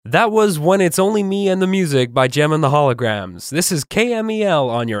That was When It's Only Me and the Music by Kjem and the Holograms. This is KMEL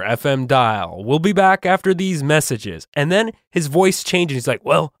on your FM dial. We'll be back after these messages. And then his voice changes. He's like,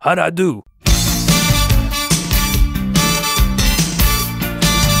 well, how'd I do?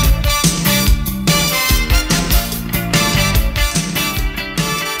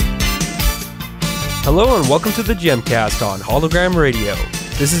 Hello and welcome to the Gemcast on Hologram Radio.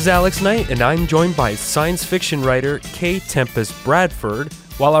 This is Alex Knight and I'm joined by science fiction writer K. Tempest Bradford,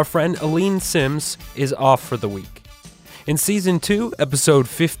 while our friend Aline Sims is off for the week. In Season 2, Episode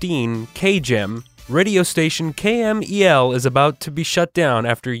 15, Kjem, radio station KMEL is about to be shut down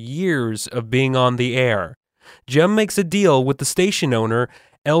after years of being on the air. Kjem makes a deal with the station owner,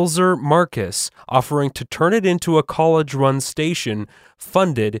 Elzer Marcus, offering to turn it into a college-run station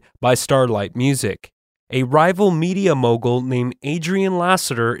funded by Starlight Music. A rival media mogul named Adrian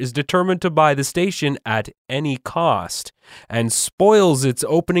Lasseter is determined to buy the station at any cost and spoils its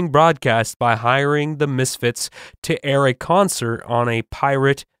opening broadcast by hiring the Misfits to air a concert on a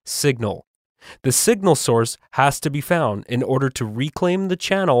pirate signal. The signal source has to be found in order to reclaim the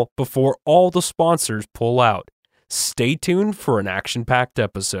channel before all the sponsors pull out. Stay tuned for an action-packed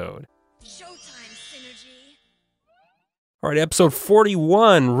episode. All right, episode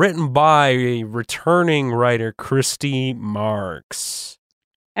 41, written by returning writer Christy Marks.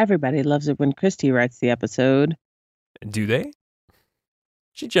 Everybody loves it when Christy writes the episode. Do they?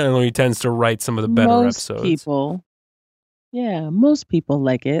 She generally tends to write some of the better episodes. Most people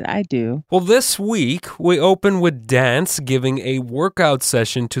like it. I do. Well, this week, we open with Dance giving a workout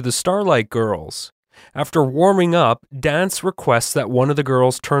session to the Starlight Girls. After warming up, Dance requests that one of the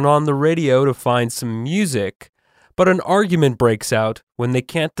girls turn on the radio to find some music, but an argument breaks out when they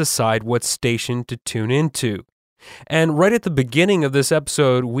can't decide what station to tune into. And right at the beginning of this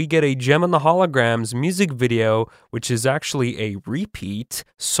episode, we get a Kjem and the Holograms music video, which is actually a repeat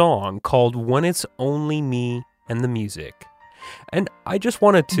song called When It's Only Me and the Music. And I just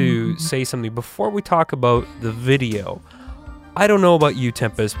wanted to say something before we talk about the video. I don't know about you,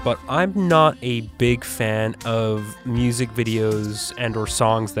 Tempest, but I'm not a big fan of music videos and or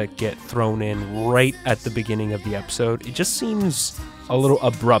songs that get thrown in right at the beginning of the episode. It just seems a little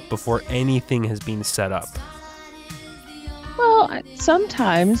abrupt before anything has been set up. Well,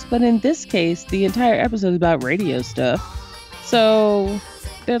 sometimes, but in this case, the entire episode is about radio stuff. So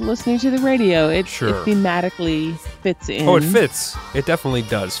they're listening to the radio. It thematically fits in. Oh, it fits. It definitely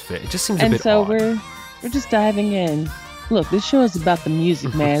does fit. It just seems a bit odd. And so we're just diving in. Look, this show is about the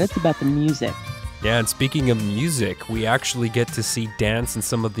music, man. It's about the music. Yeah, and speaking of music, we actually get to see Dance and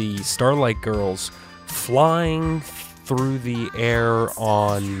some of the Starlight Girls flying through the air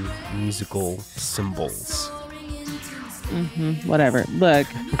on musical cymbals. Whatever. Look,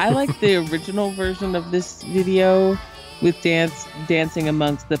 I like the original version of this video with Dance dancing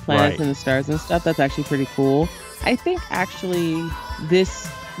amongst the planets and the stars and stuff. That's actually pretty cool. I think actually the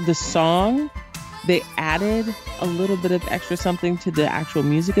song, they added a little bit of extra something to the actual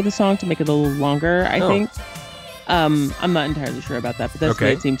music of the song to make it a little longer, I think. I'm not entirely sure about that, but that's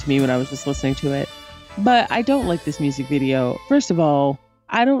what it seemed to me when I was just listening to it. But I don't like this music video. First of all,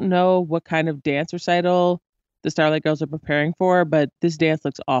 I don't know what kind of dance recital the Starlight Girls are preparing for, but this dance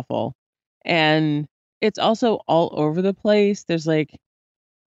looks awful. And it's also all over the place. There's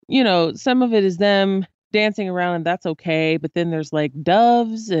some of it is them dancing around and that's okay, but then there's like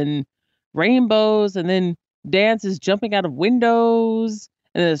doves and rainbows, and then Dance is jumping out of windows,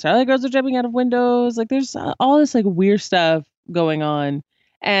 and then the Starlight Girls are jumping out of windows. Like there's all this like weird stuff going on,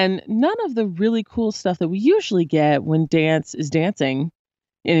 and none of the really cool stuff that we usually get when Dance is dancing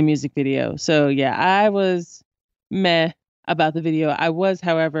in a music video. So yeah, I was meh about the video. I was,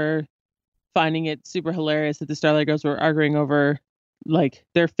 however, finding it super hilarious that the Starlight Girls were arguing over like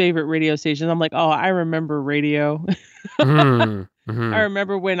their favorite radio stations. I'm like, oh, I remember radio. I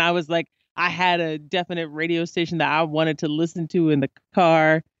remember when I was like, I had a definite radio station that I wanted to listen to in the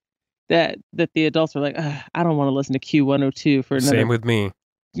car that the adults were like, I don't want to listen to Q102 for another. Same with me.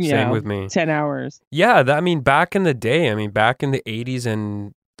 10 hours. Yeah, back in the day, back in the 80s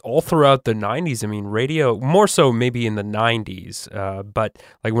and all throughout the 90s, radio, more so maybe in the 90s, but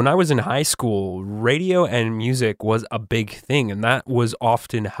like when I was in high school, radio and music was a big thing, and that was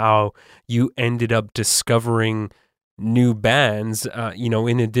often how you ended up discovering new bands,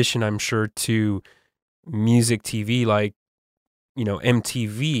 in addition, I'm sure, to music TV like,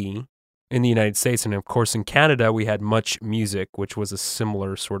 MTV in the United States. And of course, in Canada, we had Much Music, which was a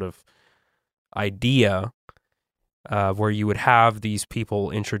similar sort of idea where you would have these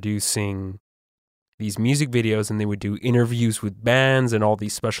people introducing these music videos and they would do interviews with bands and all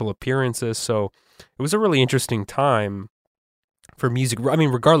these special appearances. So it was a really interesting time music. I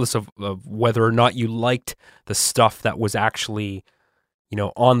mean, regardless of whether or not you liked the stuff that was actually,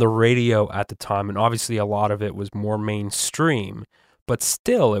 on the radio at the time. And obviously a lot of it was more mainstream, but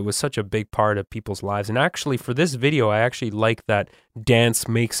still it was such a big part of people's lives. And actually for this video, I actually like that dance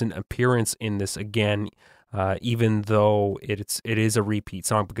makes an appearance in this again, even though it is a repeat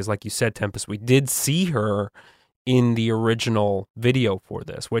song, because like you said, Tempest, we did see her in the original video for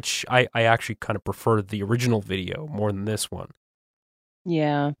this, which I actually kind of prefer the original video more than this one.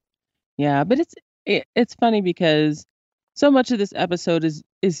 Yeah. Yeah, but it's funny because so much of this episode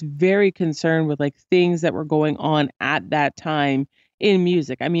is very concerned with like things that were going on at that time in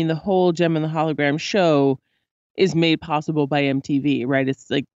music. I mean, the whole Gem and the Hologram show is made possible by MTV, right? It's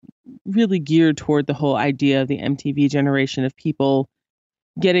like really geared toward the whole idea of the MTV generation of people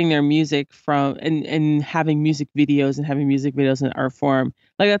getting their music from and having music videos and having music videos in art form.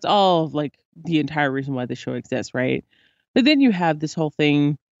 Like that's all like the entire reason why the show exists, right? But then you have this whole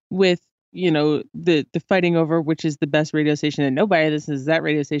thing with, the fighting over which is the best radio station, and nobody listens to that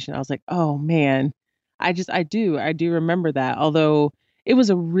radio station. I was like, oh man, I do remember that. Although it was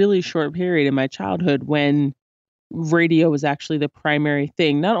a really short period in my childhood when radio was actually the primary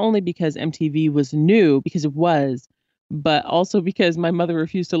thing, not only because MTV was new, because it was, but also because my mother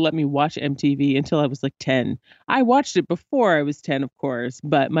refused to let me watch MTV until I was like 10. I watched it before I was 10, of course,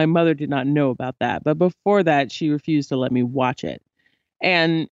 but my mother did not know about that. But before that, she refused to let me watch it.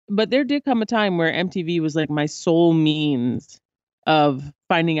 But there did come a time where MTV was like my sole means of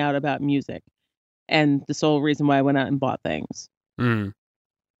finding out about music and the sole reason why I went out and bought things.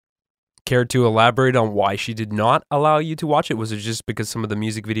 Care to elaborate on why she did not allow you to watch it? Was it just because some of the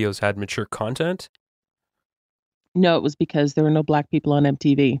music videos had mature content? No, it was because there were no black people on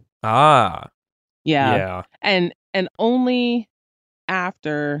MTV. Ah. Yeah. And only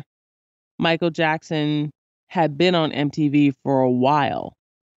after Michael Jackson had been on MTV for a while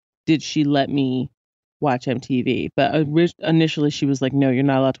did she let me watch MTV. But initially she was like, no, you're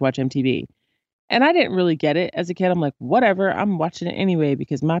not allowed to watch MTV. And I didn't really get it as a kid. I'm like, whatever, I'm watching it anyway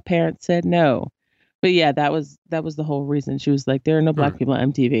because my parents said no. But yeah, that was the whole reason. She was like, there are no black people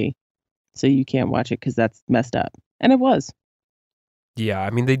on MTV, so you can't watch it because that's messed up. And it was. Yeah,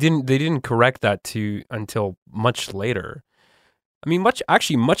 I mean they didn't correct that until much later. I mean,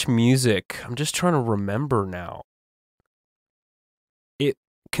 much music. I'm just trying to remember now.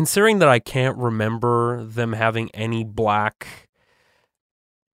 Considering that I can't remember them having any black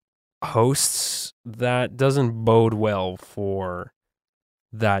hosts, that doesn't bode well for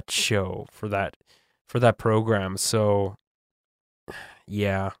that show, for that program. So,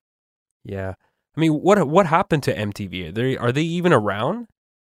 yeah. I mean, what happened to MTV? Are they even around?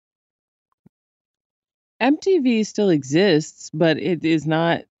 MTV still exists, but it is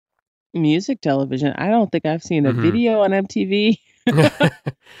not music television. I don't think I've seen a video on MTV.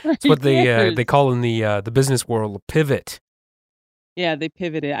 It's what they call in the business world a pivot. Yeah, they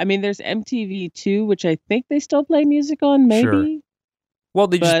pivoted. I mean, there's MTV2, which I think they still play music on, maybe. Sure. Well,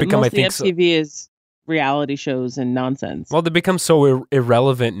 they just become, I think, MTV is reality shows and nonsense. Well, they become so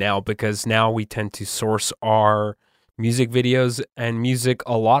irrelevant now because now we tend to source our music videos and music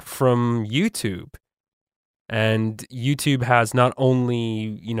a lot from YouTube. And YouTube has not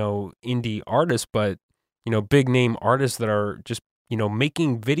only, indie artists, but, big name artists that are just,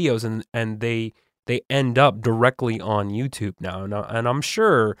 making videos and they end up directly on YouTube now. And I'm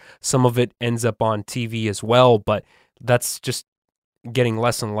sure some of it ends up on TV as well, but that's just getting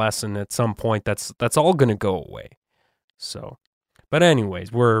less and less, and at some point that's all going to go away. So, but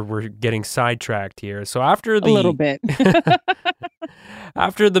anyways, we're getting sidetracked here. So after a little bit.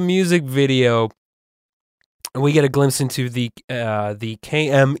 After the music video, we get a glimpse into the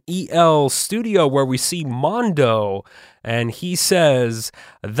KMEL studio where we see Mondo, and he says,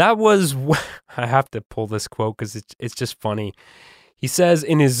 that was... I have to pull this quote because it's just funny. He says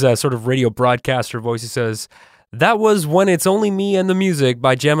in his sort of radio broadcaster voice, he says, that was When It's Only Me and the Music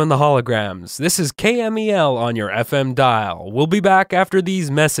by Kjem and the Holograms. This is KMEL on your FM dial. We'll be back after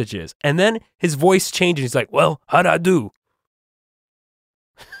these messages. And then his voice changes. He's like, well, how'd I do?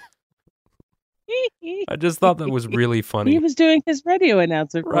 I just thought that was really funny. He was doing his radio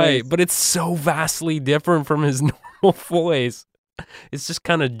announcer voice. Right, but it's so vastly different from his normal voice. It's just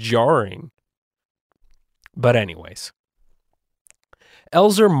kind of jarring. But anyways.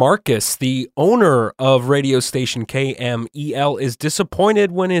 Elzer Marcus, the owner of radio station KMEL, is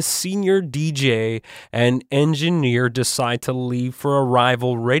disappointed when his senior DJ and engineer decide to leave for a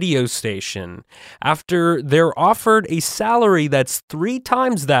rival radio station after they're offered a salary that's 3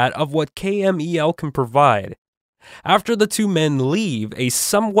 times that of what KMEL can provide. After the two men leave, a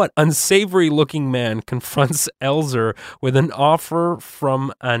somewhat unsavory-looking man confronts Elzer with an offer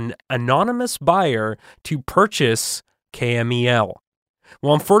from an anonymous buyer to purchase KMEL.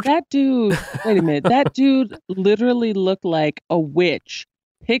 Well, unfortunately, that dude, wait a minute, that dude literally looked like a witch,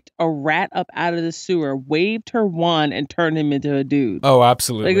 picked a rat up out of the sewer, waved her wand, and turned him into a dude. Oh,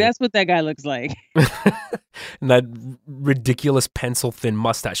 absolutely. Like, that's what that guy looks like. And that ridiculous pencil-thin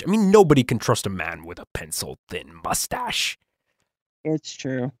mustache. I mean, nobody can trust a man with a pencil-thin mustache. It's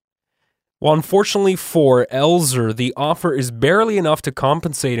true. Well, unfortunately for Elzer, the offer is barely enough to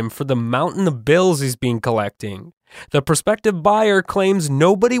compensate him for the mountain of bills he's been collecting. The prospective buyer claims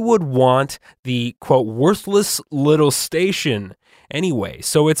nobody would want the, quote, worthless little station anyway,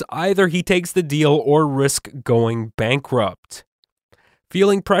 so it's either he takes the deal or risk going bankrupt.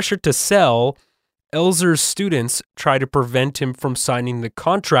 Feeling pressured to sell, Elzer's students try to prevent him from signing the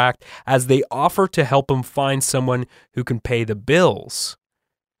contract as they offer to help him find someone who can pay the bills.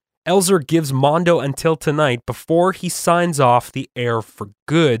 Elzer gives Mondo until tonight before he signs off the air for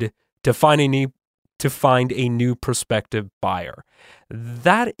good to find a new prospective buyer.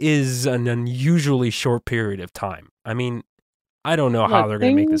 That is an unusually short period of time. I mean, I don't know how they're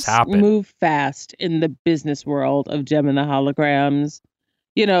going to make this happen. Things move fast in the business world of Kjem and the Holograms.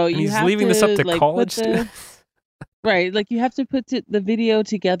 You know, and he's leaving this up to college students. Right, like you have to put the video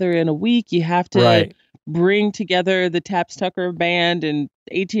together in a week. You have to bring together the Taps Tucker band in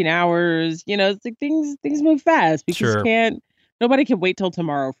 18 hours. You know, it's like things move fast because nobody can wait till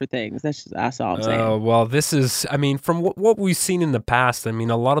tomorrow for things. That's all I'm saying. Well, this is, I mean, from what we've seen in the past, I mean,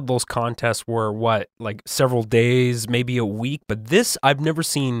 a lot of those contests were like several days, maybe a week. But this, I've never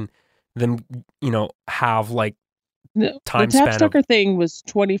seen them, have like time span. The Taps Tucker thing was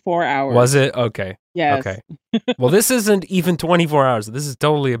 24 hours. Was it? Okay. Yes. Okay. Well, this isn't even 24 hours. This is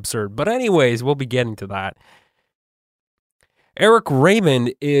totally absurd. But anyways, we'll be getting to that. Eric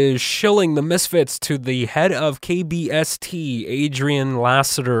Raymond is shilling the Misfits to the head of KBST, Adrian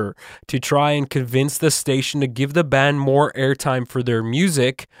Lassiter, to try and convince the station to give the band more airtime for their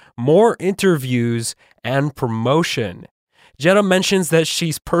music, more interviews, and promotion. Jetta mentions that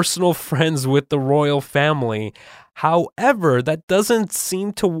she's personal friends with the royal family. However, that doesn't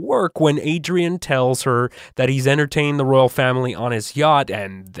seem to work when Adrian tells her that he's entertained the royal family on his yacht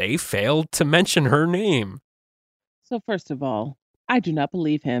and they failed to mention her name. So first of all, I do not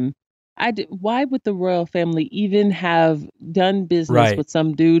believe him. Why would the royal family even have done business with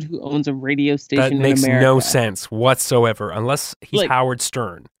some dude who owns a radio station in America? That makes no sense whatsoever, unless he's Howard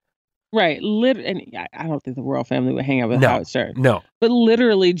Stern. Right. And I don't think the royal family would hang out with Howard Stern. No. But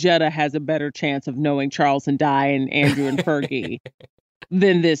literally, Jetta has a better chance of knowing Charles and Di and Andrew and Fergie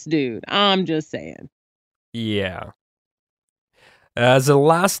than this dude. I'm just saying. Yeah. As a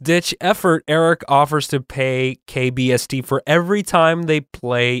last-ditch effort, Eric offers to pay KBST for every time they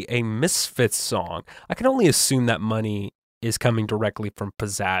play a Misfits song. I can only assume that money is coming directly from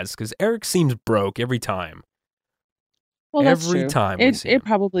Pizzazz, because Eric seems broke every time. Well, that's every true. time it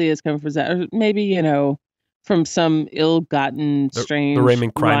probably is coming from that, or maybe from some ill-gotten, strange the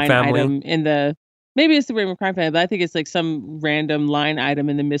Raymond Crime line family item maybe it's the Raymond Crime family, but I think it's like some random line item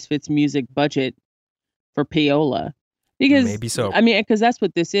in the Misfits music budget for payola. Because maybe so. I mean, because that's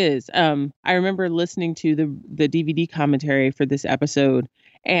what this is. I remember listening to the DVD commentary for this episode,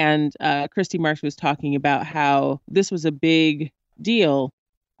 and Christy Marks was talking about how this was a big deal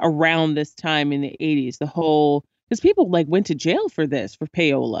around this time in the 80s. The whole, because people went to jail for this, for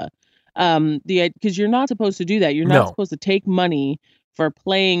payola. Because you're not supposed to do that. You're not supposed to take money for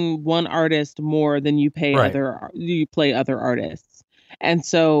playing one artist more than you pay other artists. And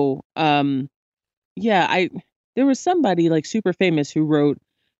so, there was somebody super famous who wrote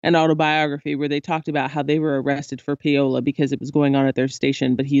an autobiography where they talked about how they were arrested for payola because it was going on at their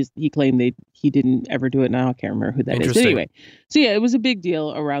station, but he claimed he didn't ever do it. Now I can't remember who that is. But anyway, so yeah, it was a big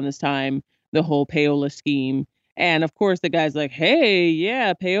deal around this time, the whole payola scheme. And of course, the guy's like, "Hey,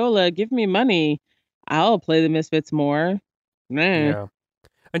 yeah, payola, give me money. I'll play the Misfits more." Yeah.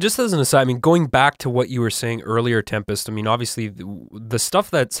 And just as an aside, I mean, going back to what you were saying earlier, Tempest, I mean, obviously the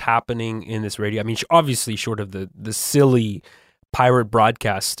stuff that's happening in this radio, I mean, obviously short of the silly pirate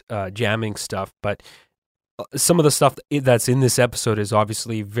broadcast jamming stuff, but some of the stuff that's in this episode is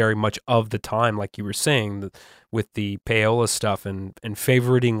obviously very much of the time, like you were saying, with the payola stuff and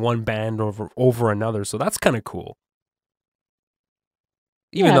favoriting one band over another. So that's kind of cool.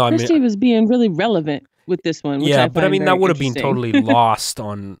 Even though Christy was being really relevant with this one. Which but I mean, that would have been totally lost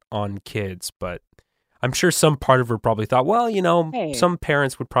on kids. But I'm sure some part of her probably thought, well, some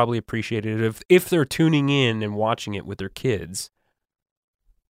parents would probably appreciate it if they're tuning in and watching it with their kids.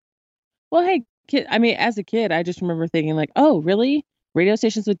 Well, hey, as a kid, I just remember thinking like, oh, really? Radio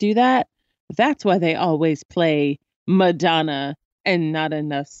stations would do that? That's why they always play Madonna and not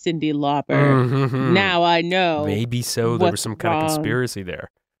enough Cyndi Lauper. Mm-hmm. Now I know. Maybe so. There was some kind of conspiracy there.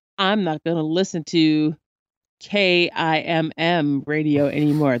 I'm not going to listen to KIMM radio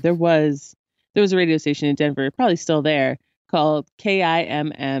anymore. There was a radio station in Denver, probably still there, called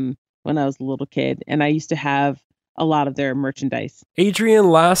KIMM when I was a little kid, and I used to have a lot of their merchandise. Adrian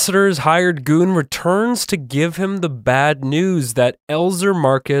Lasseter's hired goon returns to give him the bad news that Elzer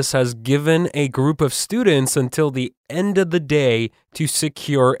Marcus has given a group of students until the end of the day to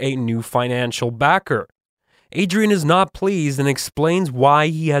secure a new financial backer. Adrian is not pleased and explains why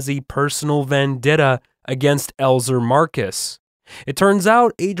he has a personal vendetta against Elzer Marcus. It turns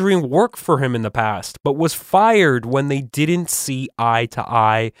out Adrian worked for him in the past, but was fired when they didn't see eye to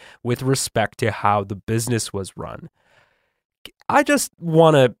eye with respect to how the business was run. I just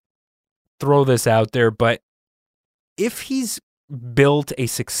want to throw this out there, but if he's built a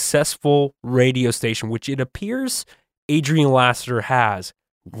successful radio station, which it appears Adrian Lasseter has,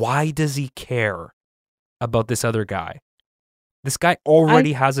 why does he care about this other guy? This guy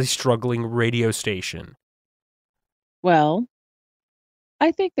already has a struggling radio station. Well,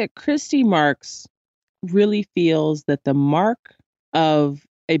 I think that Christy Marks really feels that the mark of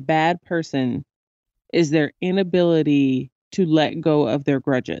a bad person is their inability to let go of their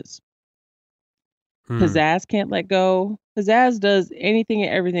grudges. Pizzazz can't let go. Pizzazz does anything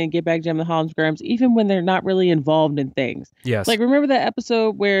and everything to get back Jem and the holograms, even when they're not really involved in things. Yes. Like, remember that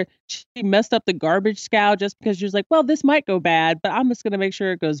episode where she messed up the garbage scow just because she was like, well, this might go bad, but I'm just going to make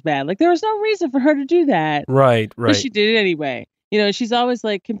sure it goes bad. Like, there was no reason for her to do that. Right. But she did it anyway. You know, she's always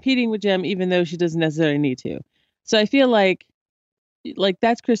like competing with Jem, even though she doesn't necessarily need to. So I feel like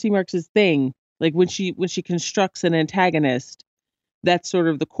that's Christy Marks' thing. Like when she constructs an antagonist, that's sort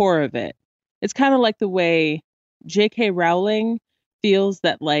of the core of it. It's kind of like the way J.K. Rowling feels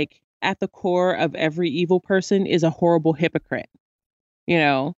that like at the core of every evil person is a horrible hypocrite. You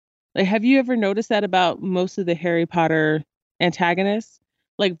know, like, have you ever noticed that about most of the Harry Potter antagonists?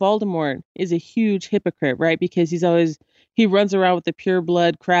 Like Voldemort is a huge hypocrite, right? Because he runs around with the pure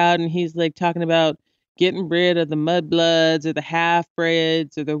blood crowd and he's like talking about getting rid of the mudbloods or the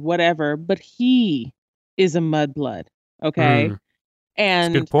half-breeds or the whatever, but he is a mudblood, okay?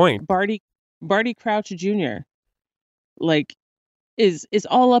 And that's a good point. Barty Crouch Jr. like is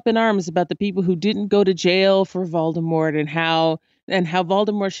all up in arms about the people who didn't go to jail for Voldemort and how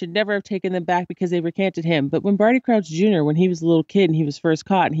Voldemort should never have taken them back because they recanted him. But when Barty Crouch Jr., when he was a little kid and he was first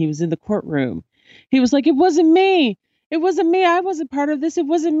caught and he was in the courtroom, he was like, it wasn't me. It wasn't me. I wasn't part of this. It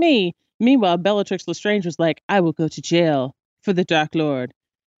wasn't me. Meanwhile, Bellatrix Lestrange was like, I will go to jail for the Dark Lord.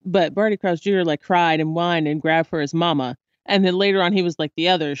 But Barty Crouch Jr. like cried and whined and grabbed for his mama. And then later on, he was like, the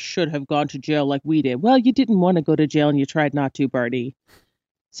others should have gone to jail like we did. Well, you didn't want to go to jail and you tried not to, Barty.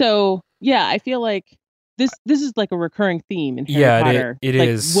 So, yeah, I feel like this is like a recurring theme in Harry Potter. It like,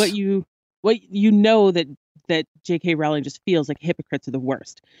 is. What you know that J.K. Rowling just feels like hypocrites are the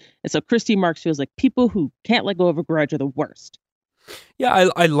worst. And so Christy Marks feels like people who can't let go of a grudge are the worst. Yeah,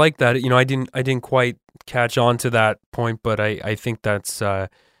 I like that. You know, I didn't quite catch on to that point, but I think that's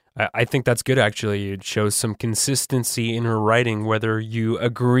I think that's good, actually. It shows some consistency in her writing, whether you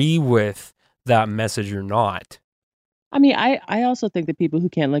agree with that message or not. I mean, I also think that people who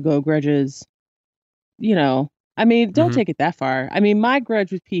can't let go of grudges, you know, I mean, don't take it that far. I mean, my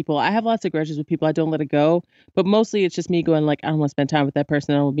grudge with people, I have lots of grudges with people. I don't let it go. But mostly it's just me going like, I don't want to spend time with that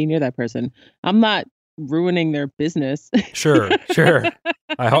person. I don't want to be near that person. I'm not ruining their business. Sure.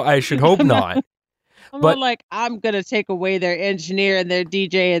 I should hope not. I'm not like, I'm going to take away their engineer and their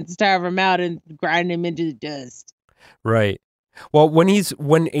DJ and starve them out and grind them into the dust. Right. Well,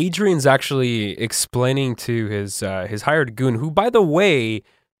 when Adrian's actually explaining to his hired goon, who, by the way,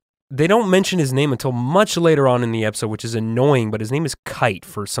 they don't mention his name until much later on in the episode, which is annoying, but his name is Kite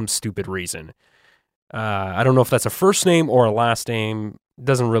for some stupid reason. I don't know if that's a first name or a last name.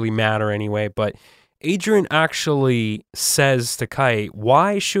 Doesn't really matter anyway, but Adrian actually says to Kite,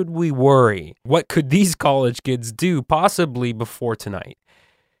 why should we worry? What could these college kids do possibly before tonight?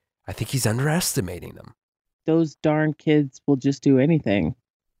 I think he's underestimating them. Those darn kids will just do anything.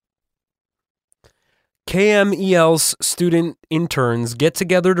 KMEL's student interns get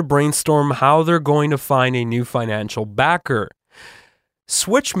together to brainstorm how they're going to find a new financial backer.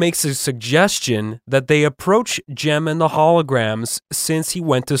 Switch makes a suggestion that they approach Kjem and the holograms since he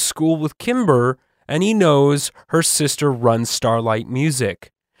went to school with Kimber and he knows her sister runs Starlight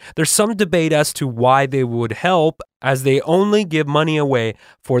Music. There's some debate as to why they would help, as they only give money away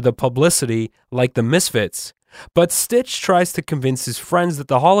for the publicity like the Misfits. But Stitch tries to convince his friends that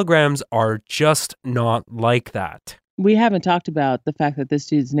the holograms are just not like that. We haven't talked about the fact that this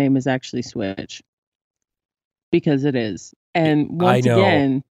dude's name is actually Switch. Because it is. And once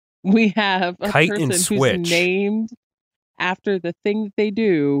again, we have a Kite person and who's named after the thing that they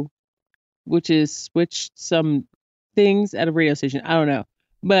do, which is switch some things at a radio station. I don't know.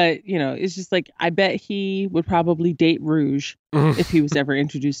 But, you know, it's just like, I bet he would probably date Rouge if he was ever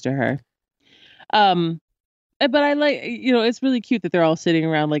introduced to her. But I like, you know, it's really cute that they're all sitting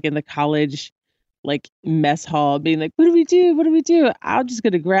around like in the college, like mess hall being like, what do we do? What do we do? I'm just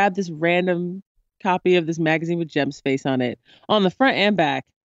going to grab this random copy of this magazine with Kjem's face on it on the front and back.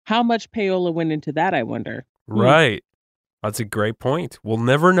 How much payola went into that, I wonder? Right. That's a great point. We'll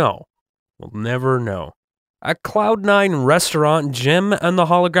never know. We'll never know. At Cloud9 restaurant, Kjem and the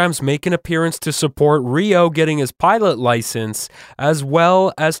holograms make an appearance to support Rio getting his pilot license, as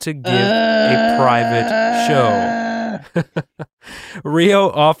well as to give a private show. Rio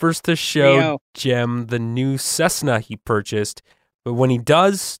offers to show Kjem the new Cessna he purchased, but when he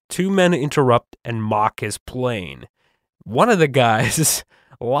does, two men interrupt and mock his plane. One of the guys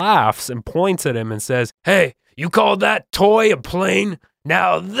laughs and points at him and says, "Hey, you called that toy a plane?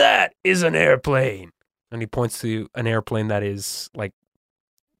 Now that is an airplane." And he points to an airplane that is like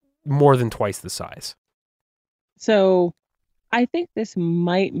more than twice the size. So I think this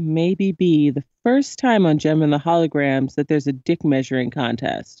might maybe be the first time on Kjem and the holograms that there's a dick measuring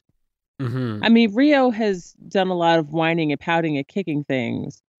contest. I mean, Rio has done a lot of whining and pouting and kicking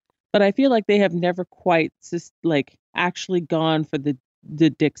things, but I feel like they have never quite just like actually gone for the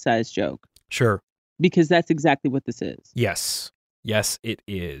dick size joke. Sure. Because that's exactly what this is. Yes. Yes, it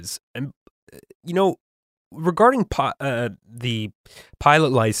is. And, you know, regarding the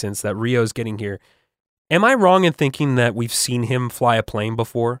pilot license that Rio's getting here, am I wrong in thinking that we've seen him fly a plane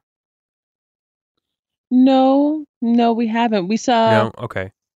before? No, we haven't. We saw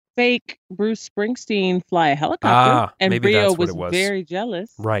okay. Fake Bruce Springsteen fly a helicopter, and Rio was very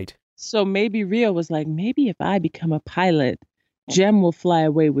jealous. Right. So maybe Rio was like, maybe if I become a pilot, Kjem will fly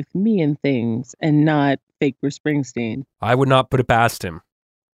away with me and things, and not fake Bruce Springsteen. I would not put it past him.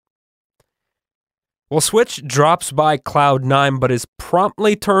 Well, Switch drops by Cloud9, but is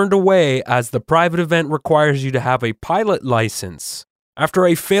promptly turned away as the private event requires you to have a pilot license. After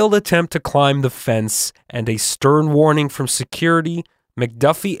a failed attempt to climb the fence and a stern warning from security,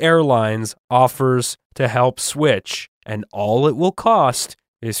 McDuffie Airlines offers to help Switch, and all it will cost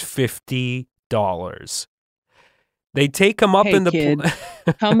is $50. They take him up in the kid,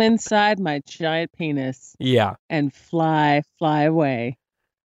 come inside my giant penis. Yeah. And fly away.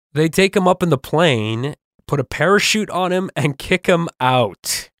 They take him up in the plane, put a parachute on him, and kick him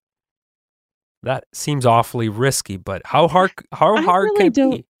out. That seems awfully risky, but how hard really can it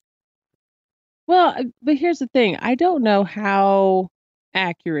be? Well, but here's the thing. I don't know how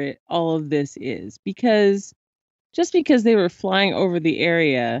accurate all of this is, because just because they were flying over the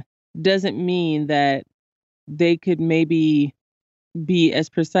area doesn't mean that they could maybe be as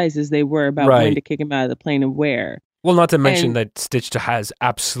precise as they were about when to kick him out of the plane and where. Well, not to mention that Switch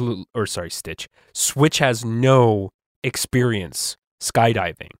has no experience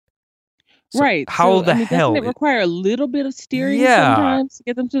skydiving. So right. How the hell? Doesn't it require a little bit of steering sometimes to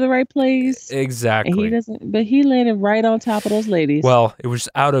get them to the right place? Exactly. And he landed right on top of those ladies. Well, it was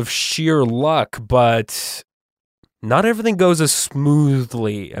out of sheer luck, but not everything goes as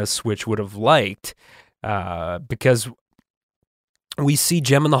smoothly as Switch would have liked, because we see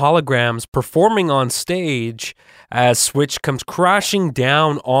Kjem and the holograms performing on stage as Switch comes crashing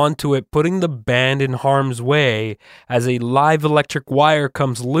down onto it, putting the band in harm's way as a live electric wire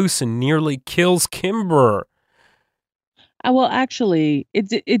comes loose and nearly kills Kimber. Well, actually,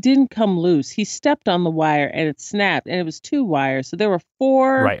 it didn't come loose. He stepped on the wire and it snapped, and it was 2 wires. So there were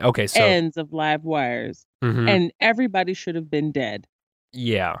 4 ends of live wires, and everybody should have been dead.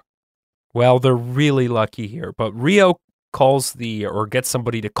 Yeah. Well, they're really lucky here, but Rio gets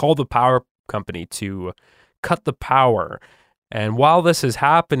somebody to call the power company to cut the power. And while this is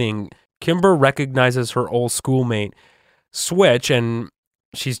happening, Kimber recognizes her old schoolmate, Switch, and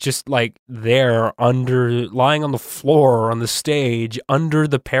she's just like there lying on the floor on the stage under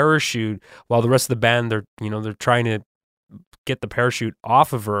the parachute, while the rest of the band, they're trying to get the parachute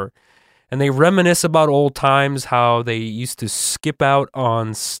off of her. And they reminisce about old times, how they used to skip out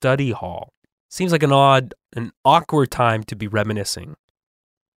on study hall. Seems like an awkward time to be reminiscing.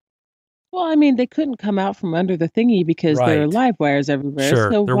 Well, I mean, they couldn't come out from under the thingy because there are live wires everywhere.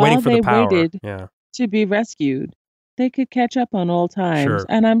 Sure, so they're while waiting for the power. Waited to be rescued, they could catch up on old times. Sure.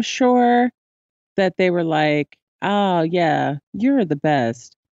 And I'm sure that they were like, oh, yeah, you're the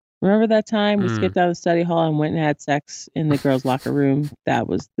best. Remember that time we skipped out of the study hall and went and had sex in the girls' locker room? That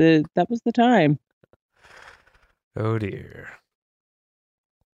was the time. Oh dear.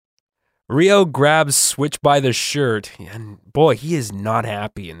 Rio grabs Switch by the shirt, and boy, he is not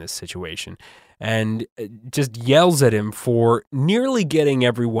happy in this situation, and just yells at him for nearly getting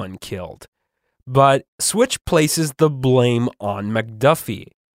everyone killed. But Switch places the blame on McDuffie.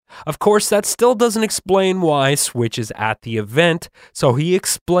 Of course, that still doesn't explain why Switch is at the event, so he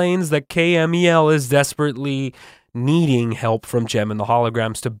explains that KMEL is desperately needing help from Kjem and the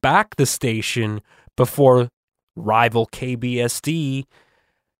holograms to back the station before rival KBSD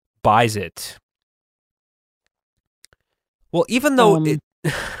buys it. Well, even though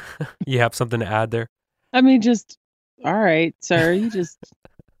you have something to add there? I mean, just, all right, sir, you just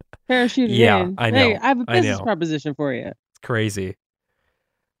parachuted in. I know. Hey, I have a business proposition for you. It's crazy.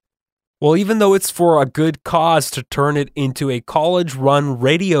 Well, even though it's for a good cause to turn it into a college-run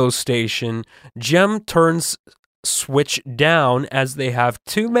radio station, Kjem turns Switch down as they have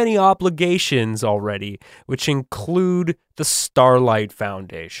too many obligations already, which include the Starlight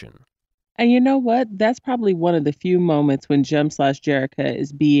Foundation. And you know what? That's probably one of the few moments when Kjem/Jerrica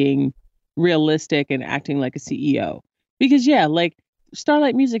is being realistic and acting like a CEO. Because yeah, like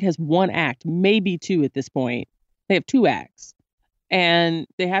Starlight Music has one act, maybe two at this point. They have two acts. And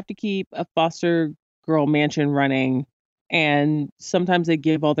they have to keep a foster girl mansion running. And sometimes they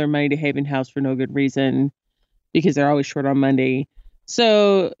give all their money to Haven House for no good reason because they're always short on Monday.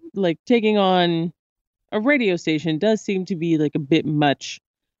 So, like, taking on a radio station does seem to be like a bit much,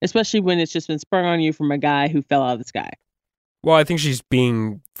 especially when it's just been sprung on you from a guy who fell out of the sky. Well, I think she's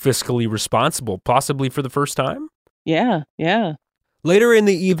being fiscally responsible, possibly for the first time. Yeah. Later in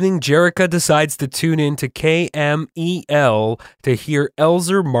the evening, Jerrica decides to tune in to KMEL to hear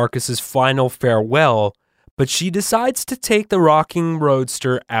Elzer Marcus's final farewell, but she decides to take the rocking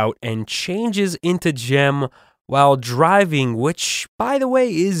roadster out and changes into Kjem while driving, which, by the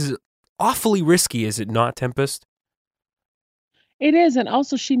way, is awfully risky, is it not, Tempest? It is, and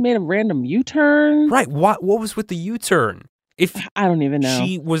also she made a random U-turn. Right, what was with the U-turn? If I don't even know.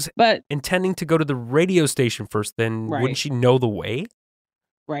 She was intending to go to the radio station first, then wouldn't she know the way?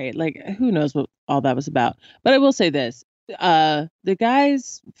 Right. Like, who knows what all that was about. But I will say this. The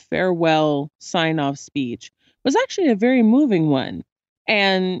guy's farewell sign-off speech was actually a very moving one.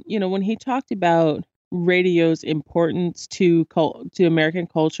 And, you know, when he talked about radio's importance to American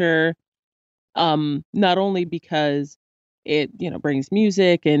culture, not only because it, you know, brings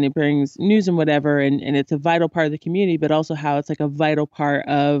music and it brings news and whatever, and it's a vital part of the community, but also how it's like a vital part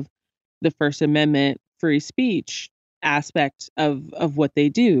of the First Amendment free speech aspect of what they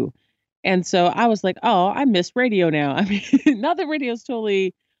do. And so I was like, oh, I miss radio now. I mean, not that radio's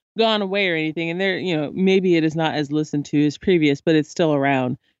totally gone away or anything, and there, you know, maybe it is not as listened to as previous, but it's still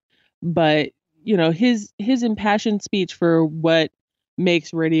around. But, you know, his impassioned speech for what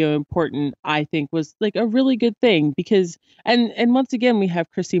makes radio important, I think, was like a really good thing, because and once again we have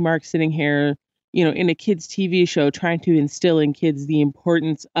Christy Mark sitting here, you know, in a kids TV show trying to instill in kids the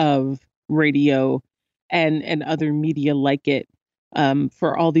importance of radio and other media like it,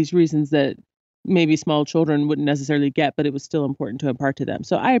 for all these reasons that maybe small children wouldn't necessarily get, but it was still important to impart to them.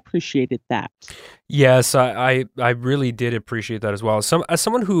 So I appreciated that. Yes, I really did appreciate that as well. As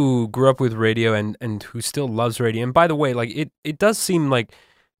someone who grew up with radio and who still loves radio, and by the way, like it does seem like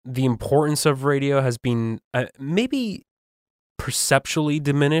the importance of radio has been maybe perceptually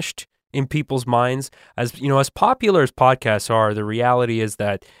diminished in people's minds. As you know, as popular as podcasts are, the reality is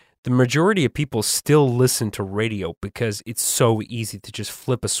that the majority of people still listen to radio because it's so easy to just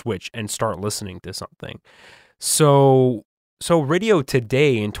flip a switch and start listening to something. So radio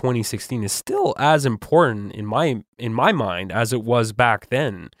today in 2016 is still as important in my mind as it was back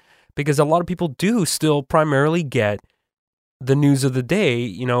then, because a lot of people do still primarily get the news of the day,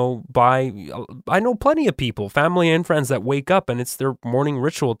 you know, I know plenty of people, family and friends, that wake up and it's their morning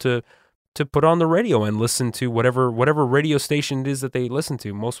ritual to put on the radio and listen to whatever radio station it is that they listen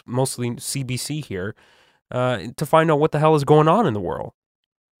to, mostly CBC here, to find out what the hell is going on in the world.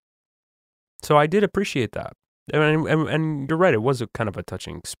 So I did appreciate that. And you're right, it was a kind of a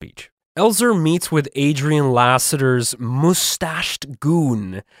touching speech. Elzer meets with Adrian Lassiter's mustached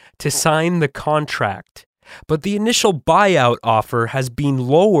goon to sign the contract, but the initial buyout offer has been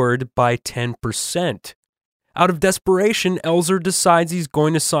lowered by 10%. Out of desperation, Elzer decides he's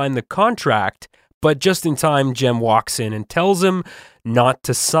going to sign the contract, but just in time, Kjem walks in and tells him not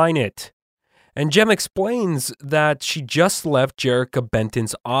to sign it. And Kjem explains that she just left Jerrica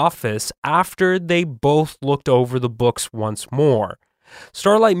Benton's office after they both looked over the books once more.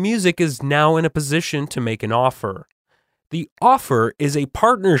 Starlight Music is now in a position to make an offer. The offer is a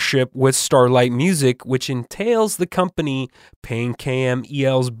partnership with Starlight Music, which entails the company paying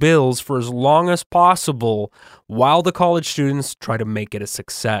KMEL's bills for as long as possible while the college students try to make it a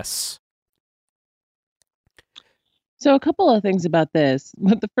success. So a couple of things about this.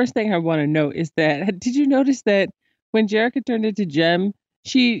 But the first thing I want to note is that, did you notice that when Jerica turned into Kjem,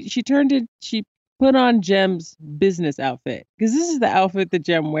 she put on Kjem's business outfit? Because this is the outfit that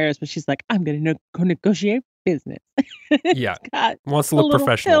Kjem wears, but she's like, I'm going to go negotiate business. Yeah, wants to look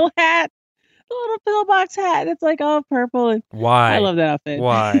professional. Pill hat, a little pillbox hat. It's like all purple. And why? I love that outfit.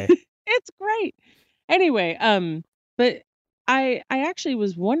 Why? It's great. Anyway, but I actually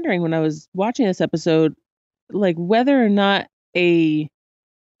was wondering when I was watching this episode, like whether or not a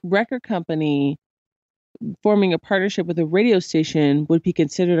record company forming a partnership with a radio station would be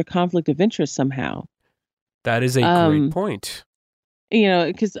considered a conflict of interest somehow. That is a great point. You know,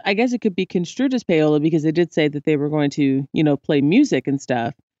 because I guess it could be construed as payola because they did say that they were going to, play music and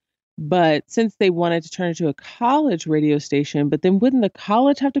stuff. But since they wanted to turn it into a college radio station, but then wouldn't the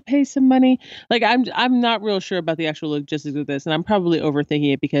college have to pay some money? Like, I'm not real sure about the actual logistics of this, and I'm probably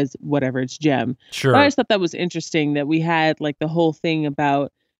overthinking it because whatever, it's Kjem. Sure. But I just thought that was interesting that we had like the whole thing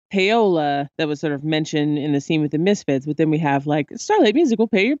about payola that was sort of mentioned in the scene with the Misfits, but then we have like Starlight Music will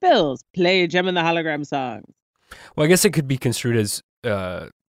pay your bills, play Kjem and the Hologram songs. Well, I guess it could be construed as a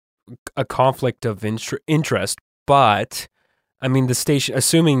conflict of interest, but I mean, the station,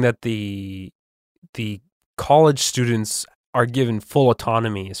 assuming that the college students are given full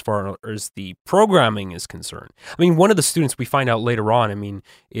autonomy as far as the programming is concerned. I mean, one of the students we find out later on,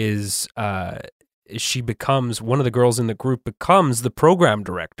 is she becomes, one of the girls in the group becomes the program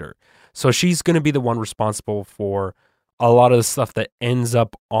director. So she's going to be the one responsible for a lot of the stuff that ends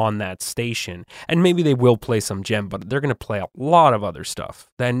up on that station. And maybe they will play some Kjem, but they're going to play a lot of other stuff.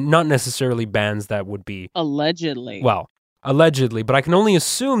 Then not necessarily bands that would be... Allegedly. Well, allegedly, but I can only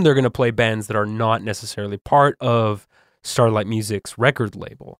assume they're going to play bands that are not necessarily part of Starlight Music's record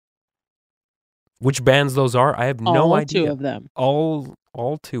label. Which bands those are, I have no idea. All two of them.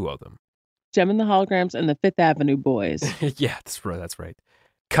 All two of them. Kjem and the Holograms and the Fifth Avenue Boys. Yeah, that's right.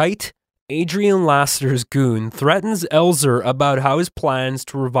 Kite, Adrian Laster's goon, threatens Elzer about how his plans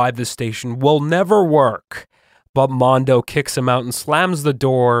to revive the station will never work. But Mondo kicks him out and slams the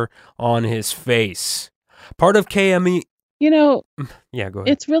door on his face. Part of KME... Yeah, go ahead.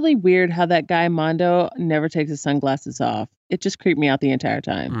 It's really weird how that guy Mondo never takes his sunglasses off. It just creeped me out the entire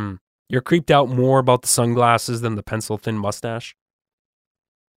time. You're creeped out more about the sunglasses than the pencil-thin mustache?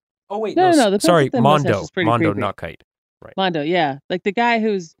 Oh, wait, no. Sorry, Mondo. Mondo, creepy. not Kite. Right. Mondo, yeah. Like the guy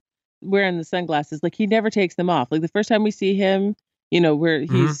who's wearing the sunglasses, like he never takes them off. Like the first time we see him, where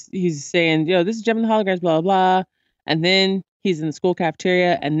he's saying, this is Kjem and the Holograms, blah, blah, blah. And then he's in the school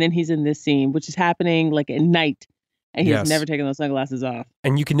cafeteria, and then he's in this scene, which is happening like at night. And he's never taken those sunglasses off.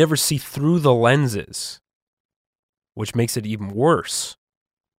 And you can never see through the lenses, which makes it even worse.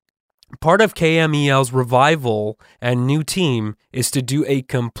 Part of KMEL's revival and new team is to do a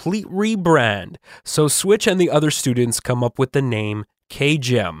complete rebrand. So Switch and the other students come up with the name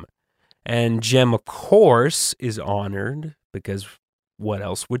Kjem. And Kjem, of course, is honored because what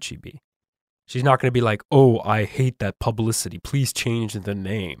else would she be? She's not going to be like, oh, I hate that publicity. Please change the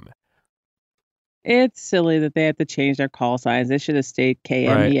name. It's silly that they had to change their call signs. They should have stayed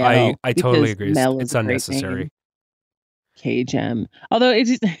KMEL. Right. I totally agree. It's unnecessary. Kjem. Although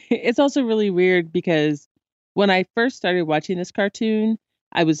it's also really weird because when I first started watching this cartoon,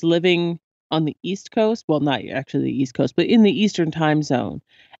 I was living on the East Coast. Well, not actually the East Coast, but in the Eastern time zone.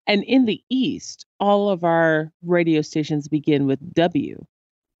 And in the East, all of our radio stations begin with W.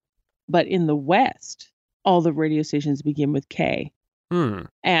 But in the West, all the radio stations begin with K.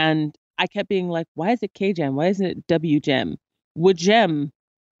 And I kept being like, why is it Kjem? Why isn't it WGem? Would-gem,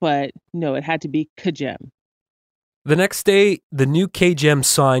 but no, it had to be Kjem. The next day, the new Kjem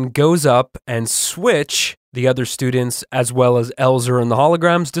sign goes up and Switch, the other students, as well as Elzer and the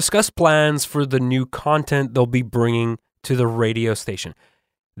Holograms, discuss plans for the new content they'll be bringing to the radio station.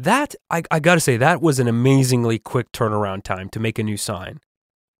 That, I gotta say, that was an amazingly quick turnaround time to make a new sign.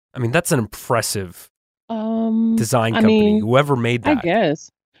 I mean, that's an impressive design company, whoever made that. I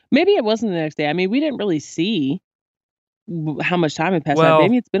guess. Maybe it wasn't the next day. I mean, we didn't really see how much time had passed.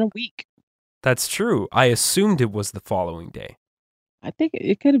 Maybe it's been a week. That's true. I assumed it was the following day. I think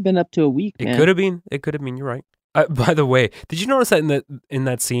it could have been up to a week. It could have been. You're right. By the way, did you notice that in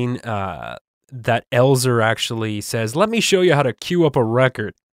that scene that Elzer actually says, "Let me show you how to cue up a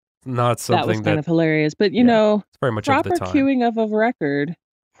record"? Not something that was kind of hilarious, but it's very much of the time. Proper queuing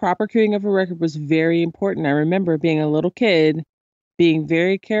of a record was very important. I remember being a little kid, being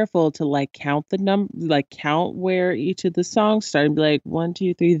very careful to like count where each of the songs start and be like, 1,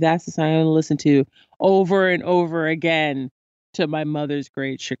 2, 3, that's the song I'm gonna listen to over and over again, to my mother's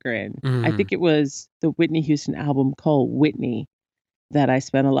great chagrin. I think it was the Whitney Houston album called Whitney that I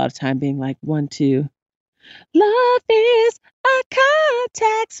spent a lot of time being like, 1, 2, love is a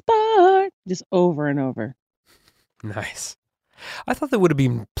contact sport, just over and over. Nice. I thought they would have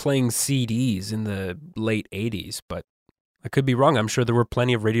been playing CDs in the late 80s, but I could be wrong. I'm sure there were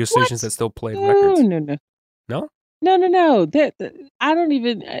plenty of radio stations that still played records. No. No? No. I don't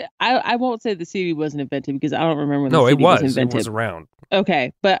even. I won't say the CD wasn't invented because I don't remember when the CD was invented. It was around.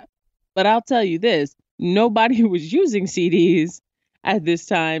 Okay, but I'll tell you this: nobody was using CDs at this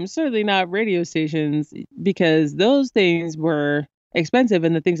time. Certainly not radio stations, because those things were expensive,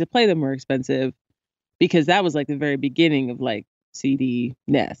 and the things that play them were expensive, because that was like the very beginning of like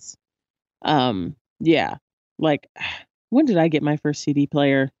CD-ness. Yeah, like. When did I get my first CD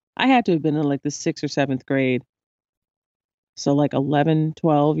player? I had to have been in like the 6th or 7th grade. So like 11,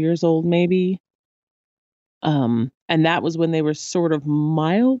 12 years old, maybe. And that was when they were sort of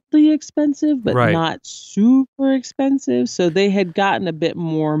mildly expensive, but not super expensive. So they had gotten a bit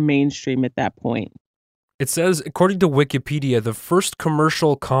more mainstream at that point. It says, according to Wikipedia, the first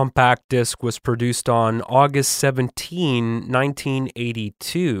commercial compact disc was produced on August 17,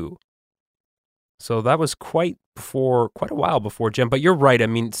 1982. So that was quite a while before Kjem. But you're right. I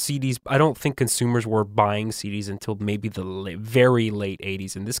mean, CDs, I don't think consumers were buying CDs until maybe the very late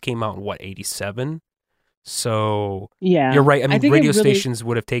 80s. And this came out in, 87? So yeah, you're right. I mean, radio stations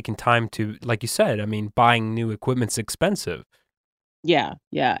would have taken time to, like you said, I mean, buying new equipment's expensive. Yeah.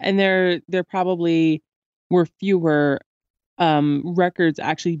 And there probably were fewer records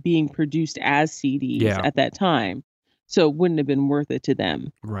actually being produced as CDs at that time. So it wouldn't have been worth it to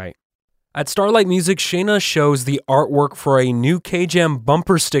them. Right. At Starlight Music, Shayna shows the artwork for a new Kjem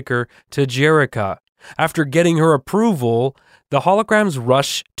bumper sticker to Jerica. After getting her approval, the holograms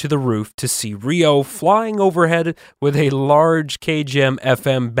rush to the roof to see Rio flying overhead with a large Kjem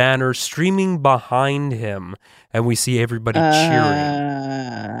FM banner streaming behind him, and we see everybody cheering.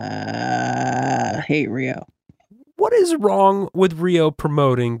 Hate Rio. What is wrong with Rio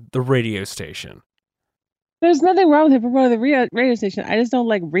promoting the radio station? There's nothing wrong with him promoting the radio station. I just don't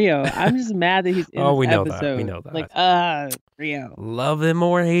like Rio. I'm just mad that he's in this episode. We know that. Like, Rio. Love him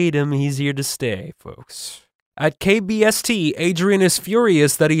or hate him, he's here to stay, folks. At KBST, Adrian is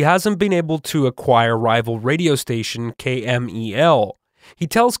furious that he hasn't been able to acquire rival radio station KMEL. He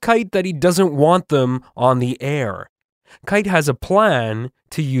tells Kite that he doesn't want them on the air. Kite has a plan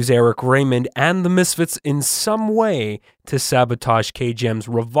to use Eric Raymond and the Misfits in some way to sabotage Kjem's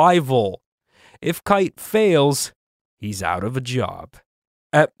revival. If Kite fails, he's out of a job.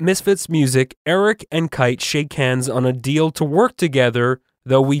 At Misfits Music, Eric and Kite shake hands on a deal to work together,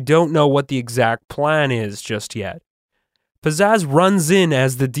 though we don't know what the exact plan is just yet. Pizzazz runs in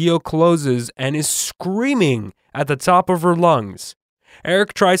as the deal closes and is screaming at the top of her lungs.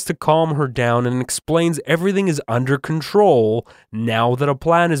 Eric tries to calm her down and explains everything is under control now that a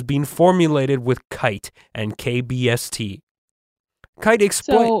plan is being formulated with Kite and KBST. Kite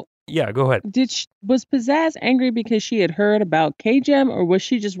explains... Yeah, go ahead. Was Pizzazz angry because she had heard about Kjem, or was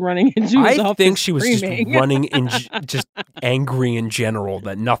she just running into his office? I think she was just running in, just angry in general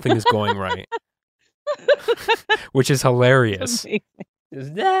that nothing is going right, which is hilarious. Right?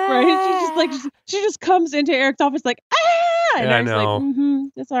 She just comes into Eric's office like and yeah, Eric's I know.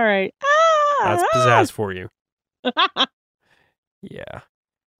 Like, that's all right. That's Pizzazz for you. Yeah.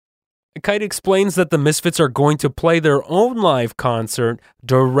 Kite explains that the Misfits are going to play their own live concert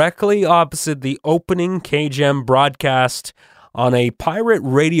directly opposite the opening Kjem broadcast on a pirate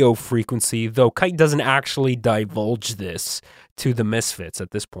radio frequency, though Kite doesn't actually divulge this to the Misfits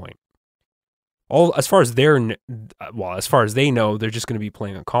at this point. As far as they know, they're just going to be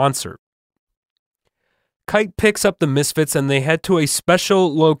playing a concert. Kite picks up the Misfits and they head to a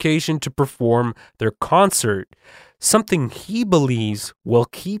special location to perform their concert. Something he believes will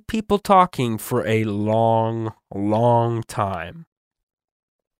keep people talking for a long, long time.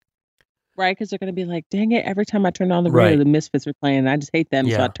 Right, because they're going to be like, dang it, every time I turn on the radio, the Misfits are playing, and I just hate them.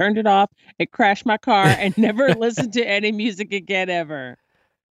 Yeah. So I turned it off, it crashed my car, and never listened to any music again ever.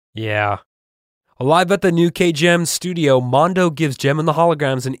 Yeah. Live at the new Kjem studio, Mondo gives Kjem and the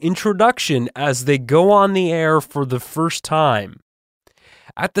Holograms an introduction as they go on the air for the first time.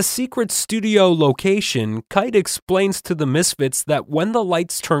 At the secret studio location, Kite explains to the Misfits that when the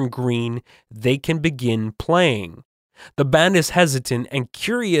lights turn green, they can begin playing. The band is hesitant and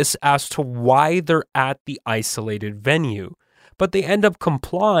curious as to why they're at the isolated venue, but they end up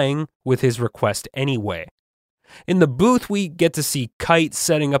complying with his request anyway. In the booth, we get to see Kite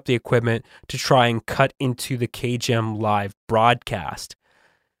setting up the equipment to try and cut into the Kjem live broadcast.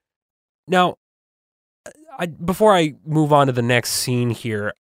 Now, before I move on to the next scene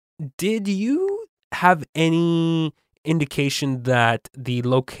here, did you have any indication that the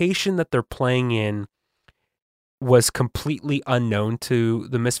location that they're playing in was completely unknown to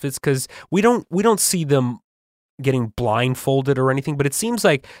the Misfits? Because we don't see them getting blindfolded or anything, but it seems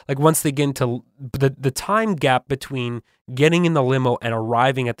like once they get into the time gap between getting in the limo and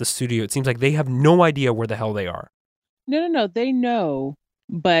arriving at the studio, it seems like they have no idea where the hell they are. No, they know,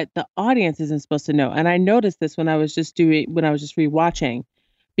 but the audience isn't supposed to know. And I noticed this when I was just rewatching,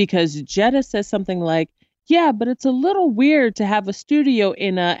 because Jetta says something like, yeah, but it's a little weird to have a studio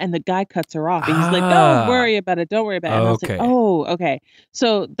and the guy cuts her off. And he's like, don't worry about it. Don't worry about it. And I was like, oh, okay.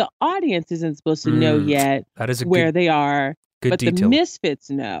 So the audience isn't supposed to know yet where they are, but detail. The Misfits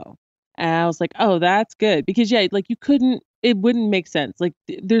know. And I was like, oh, that's good. Because, yeah, like it wouldn't make sense. Like,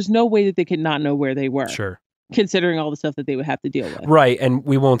 there's no way that they could not know where they were. Sure. Considering all the stuff that they would have to deal with. Right. And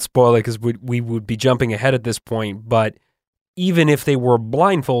we won't spoil it because we would be jumping ahead at this point. But even if they were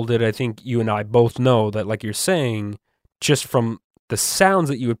blindfolded, I think you and I both know that, like you're saying, just from the sounds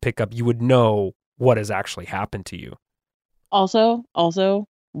that you would pick up, you would know what has actually happened to you. Also,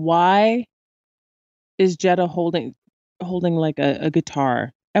 why is Jetta holding like a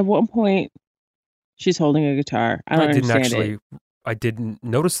guitar? At one point, she's holding a guitar. I didn't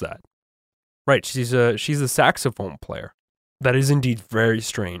notice that. Right, she's a saxophone player. That is indeed very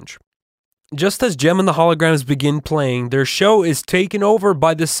strange. Just as Kjem and the Holograms begin playing, their show is taken over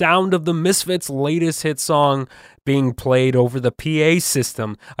by the sound of the Misfits' latest hit song being played over the PA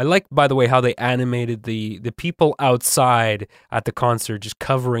system. I like, by the way, how they animated the people outside at the concert just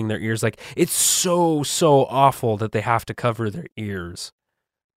covering their ears. Like, it's so awful that they have to cover their ears,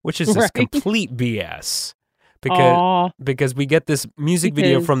 which is just complete BS. Because we get this music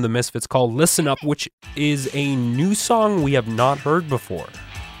video from the Misfits called Listen Up, which is a new song we have not heard before.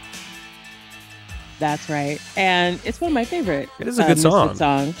 That's right. And it's one of my favorite. It is a good song.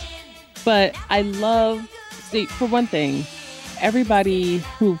 Songs. But I love, for one thing, everybody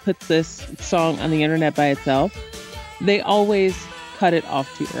who puts this song on the internet by itself, they always cut it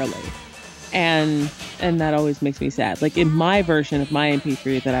off too early. And that always makes me sad. Like in my version of my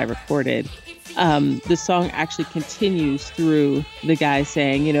MP3 that I recorded, the song actually continues through the guy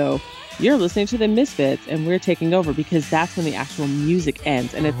saying, you're listening to the Misfits and we're taking over, because that's when the actual music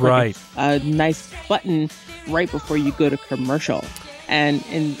ends. And it's like a nice button right before you go to commercial. And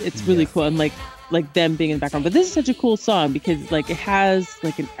it's really cool. And like them being in the background. But this is such a cool song because like it has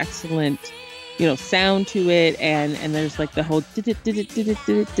like an excellent, sound to it. And there's like the whole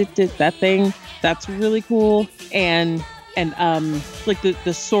that thing. That's really cool. And like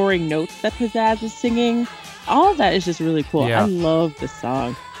the soaring notes that Pizzazz is singing. All of that is just really cool. Yeah. I love this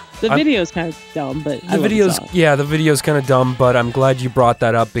song. The video is kind of dumb, but the video's kind of dumb, but I'm glad you brought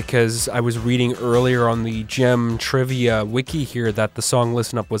that up because I was reading earlier on the Kjem trivia wiki here that the song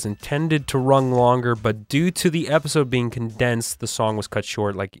Listen Up was intended to run longer, but due to the episode being condensed, the song was cut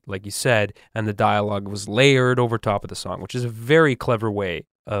short, like you said, and the dialogue was layered over top of the song, which is a very clever way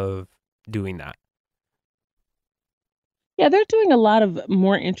of doing that. Yeah, they're doing a lot of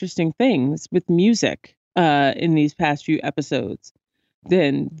more interesting things with music in these past few episodes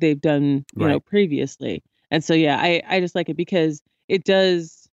than they've done, previously. And so, yeah, I just like it because the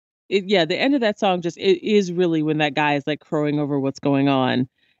end of that song it is really when that guy is like crowing over what's going on.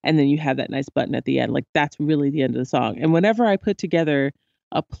 And then you have that nice button at the end. Like that's really the end of the song. And whenever I put together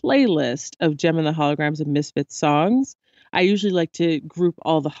a playlist of Kjem and the Holograms and Misfits songs, I usually like to group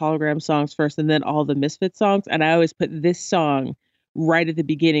all the Hologram songs first and then all the Misfits songs. And I always put this song right at the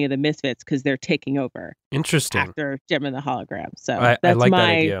beginning of the Misfits because they're taking over. Interesting. After Kjem and the Holograms. So I like that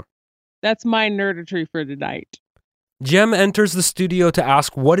idea. That's my nerdetry for tonight. Kjem enters the studio to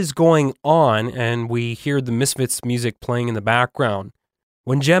ask what is going on, and we hear the Misfits music playing in the background.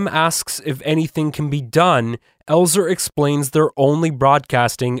 When Kjem asks if anything can be done, Elzer explains they're only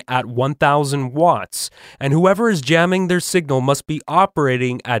broadcasting at 1,000 watts, and whoever is jamming their signal must be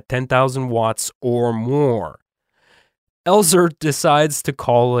operating at 10,000 watts or more. Elzer decides to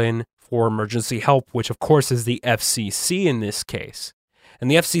call in for emergency help, which of course is the FCC in this case. And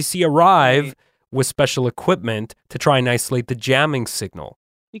the FCC arrive with special equipment to try and isolate the jamming signal.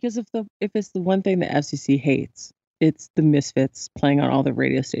 Because if it's the one thing the FCC hates, it's the Misfits playing on all the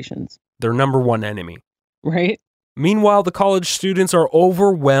radio stations. Their number one enemy. Right? Meanwhile, the college students are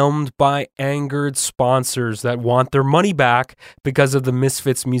overwhelmed by angered sponsors that want their money back because of the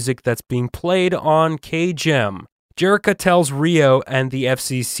Misfits music that's being played on Kjem. Jerrica tells Rio and the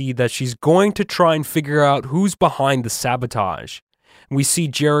FCC that she's going to try and figure out who's behind the sabotage. We see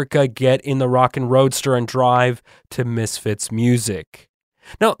Jerrica get in the Rockin' Roadster and drive to Misfits music.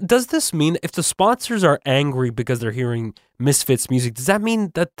 Now, does this mean if the sponsors are angry because they're hearing Misfits music, does that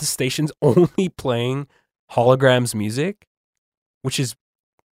mean that the station's only playing Hologram's music? Which is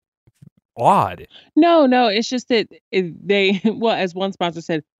odd. No, it's just that as one sponsor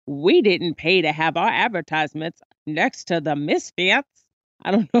said, we didn't pay to have our advertisements next to the Misfits.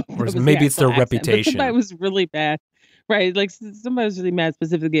 I don't know. Or maybe it's their reputation. Somebody was really bad. Right. Like somebody was really mad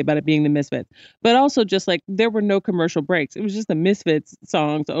specifically about it being the Misfits. But also just like there were no commercial breaks. It was just the Misfits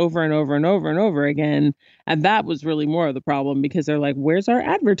songs over and over and over and over again. And that was really more of the problem because they're like, where's our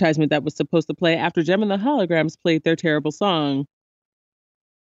advertisement that was supposed to play after Kjem and the Holograms played their terrible song?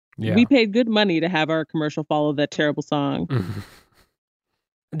 Yeah. We paid good money to have our commercial follow that terrible song.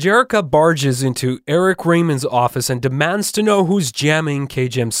 Jerrica barges into Eric Raymond's office and demands to know who's jamming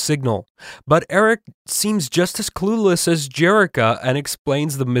Kjem's signal. But Eric seems just as clueless as Jerrica and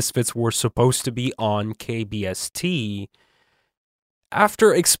explains the Misfits were supposed to be on KBST.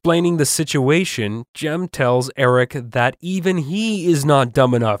 After explaining the situation, Kjem tells Eric that even he is not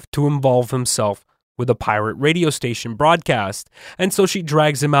dumb enough to involve himself with a pirate radio station broadcast, and so she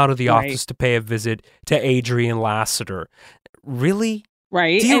drags him out of the office to pay a visit to Adrian Lassiter. Really?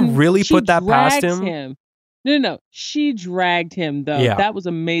 Right. Do you really put that past him? No. She dragged him, though. Yeah. That was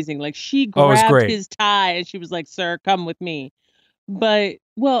amazing. Like, she grabbed his tie and she was like, sir, come with me. But,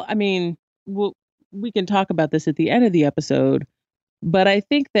 well, I mean, we can talk about this at the end of the episode. But I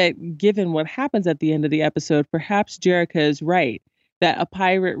think that given what happens at the end of the episode, perhaps Jerrica is right that a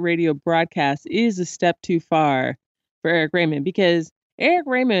pirate radio broadcast is a step too far for Eric Raymond, because Eric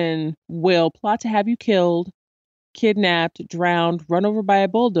Raymond will plot to have you killed, kidnapped, drowned, run over by a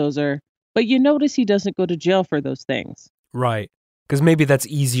bulldozer, but you notice he doesn't go to jail for those things. Right. Because maybe that's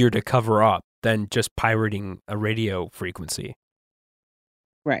easier to cover up than just pirating a radio frequency.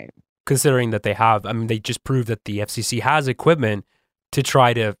 Right. Considering that they just proved that the FCC has equipment to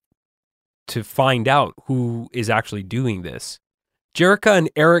try to find out who is actually doing this. Jerrica and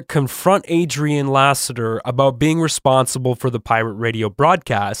Eric confront Adrian Lassiter about being responsible for the pirate radio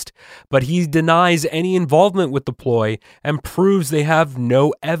broadcast, but he denies any involvement with the ploy and proves they have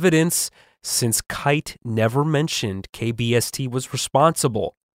no evidence since Kite never mentioned KBST was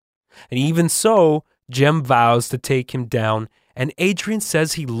responsible. And even so, Kjem vows to take him down, and Adrian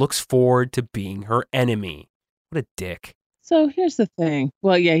says he looks forward to being her enemy. What a dick. So here's the thing.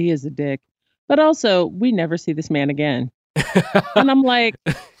 Well, yeah, he is a dick. But also, we never see this man again. And I'm like,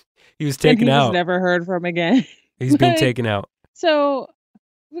 he was taken out. He was never heard from again. He's been taken out. So,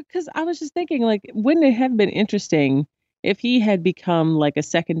 because I was just thinking, like, wouldn't it have been interesting if he had become like a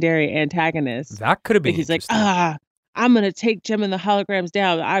secondary antagonist? That could have been. He's like, I'm gonna take Kjem and the Holograms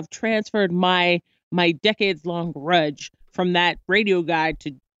down. I've transferred my decades long grudge from that radio guy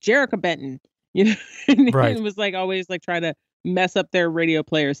to Jerrica Benton. You know, and it was like always like trying to mess up their radio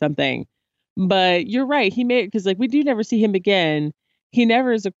play or something. But you're right. He made, because like we do never see him again. He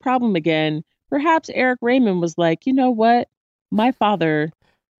never is a problem again. Perhaps Eric Raymond was like, you know what? My father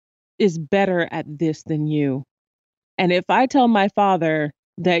is better at this than you. And if I tell my father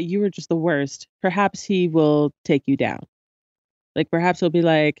that you are just the worst, perhaps he will take you down. Like perhaps he'll be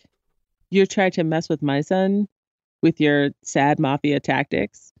like, you tried to mess with my son with your sad mafia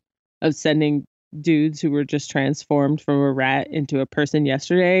tactics of sending dudes who were just transformed from a rat into a person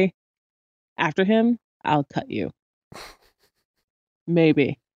yesterday. After him, I'll cut you.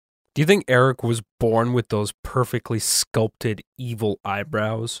 Maybe. Do you think Eric was born with those perfectly sculpted evil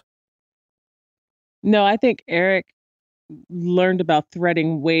eyebrows? No, I think Eric learned about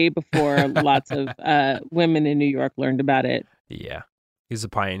threading way before lots of women in New York learned about it. Yeah, he's a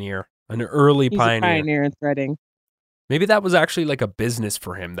pioneer, an early pioneer. He's a pioneer in threading. Maybe that was actually like a business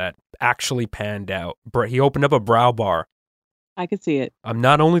for him that actually panned out. He opened up a brow bar. I could see it. I'm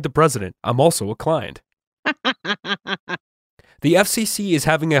not only the president, I'm also a client. The FCC is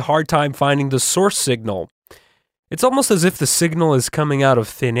having a hard time finding the source signal. It's almost as if the signal is coming out of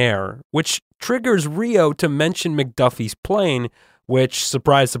thin air, which triggers Rio to mention McDuffie's plane, which,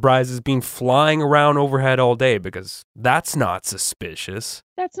 surprise, surprise, has been flying around overhead all day, because that's not suspicious.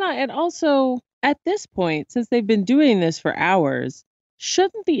 That's not. And also, at this point, since they've been doing this for hours,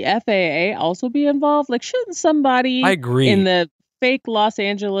 shouldn't the FAA also be involved? Like, shouldn't somebody in the fake Los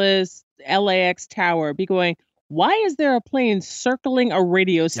Angeles LAX tower be going, why is there a plane circling a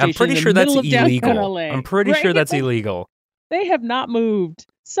radio station? I'm pretty sure that's illegal. I'm pretty sure that's illegal. They have not moved.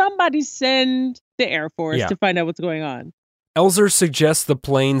 Somebody send the Air Force to find out what's going on. Elzer suggests the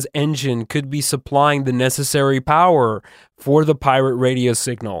plane's engine could be supplying the necessary power for the pirate radio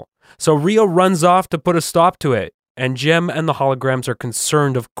signal. So Rio runs off to put a stop to it. And Kjem and the holograms are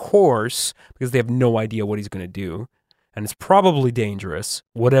concerned, of course, because they have no idea what he's going to do. And it's probably dangerous,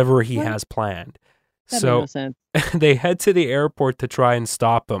 whatever he has planned. That makes no sense. They head to the airport to try and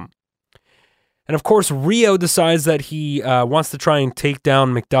stop him. And of course, Rio decides that he wants to try and take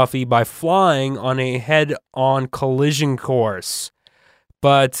down McDuffie by flying on a head-on collision course.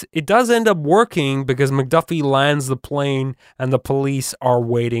 But it does end up working because McDuffie lands the plane and the police are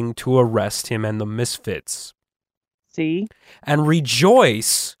waiting to arrest him and the Misfits. See? And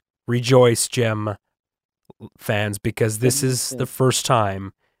rejoice, Kjem fans, because this is the first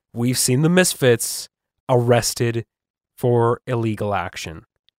time we've seen the Misfits arrested for illegal action.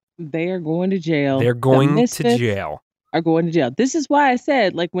 They are going to jail. They're going to jail. Are going to jail. This is why I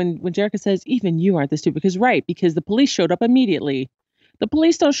said, like, when Jerica says, even you aren't this stupid, because the police showed up immediately. The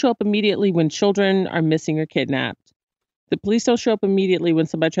police don't show up immediately when children are missing or kidnapped. The police don't show up immediately when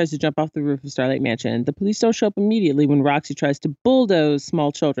somebody tries to jump off the roof of Starlight Mansion. The police don't show up immediately when Roxy tries to bulldoze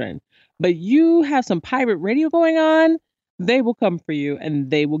small children. But you have some pirate radio going on, they will come for you and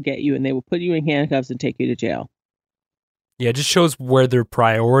they will get you and they will put you in handcuffs and take you to jail. Yeah, it just shows where their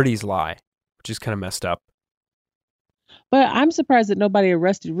priorities lie, which is kind of messed up. But I'm surprised that nobody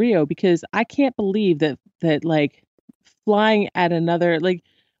arrested Rio, because I can't believe that like flying at another, like,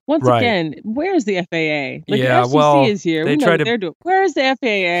 once again, where's the FAA? Like, yeah, the FCC is here. They we know what they're doing. Where's the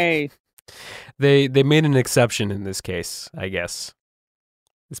FAA? They made an exception in this case, I guess.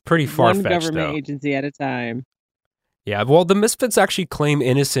 It's pretty far-fetched, One government agency at a time. Yeah, well, the Misfits actually claim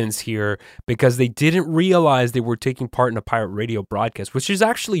innocence here because they didn't realize they were taking part in a pirate radio broadcast, which is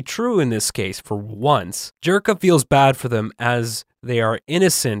actually true in this case for once. Jerica feels bad for them as they are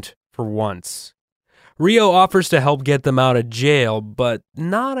innocent for once. Rio offers to help get them out of jail, but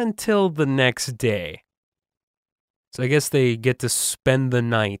not until the next day. So I guess they get to spend the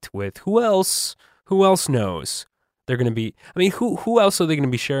night with who else? Who else knows? They're going to be, I mean, who else are they going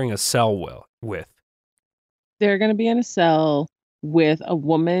to be sharing a cell with? They're going to be in a cell with a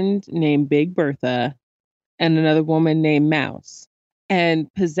woman named Big Bertha and another woman named Mouse. And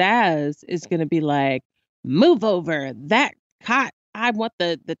Pizzazz is going to be like, move over that cot. I want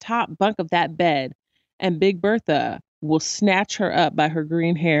the top bunk of that bed. And Big Bertha will snatch her up by her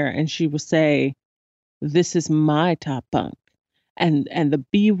green hair and she will say, this is my top bunk. And the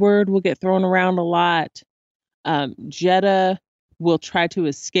B word will get thrown around a lot. Jetta will try to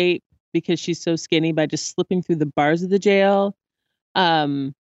escape because she's so skinny by just slipping through the bars of the jail.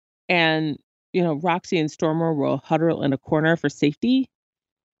 And, Roxy and Stormer will huddle in a corner for safety.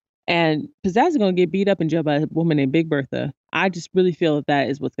 And Pizzazz is going to get beat up in jail by a woman named Big Bertha. I just really feel that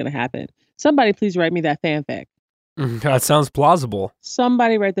is what's going to happen. Somebody please write me that fanfic. That sounds plausible.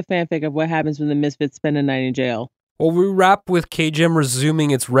 Somebody write the fanfic of what happens when the Misfits spend a night in jail. Well, we wrap with KMEL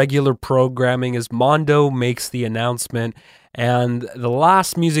resuming its regular programming as Mondo makes the announcement. And the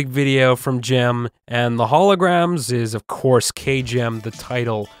last music video from Kjem and the holograms is, of course, KMEL, the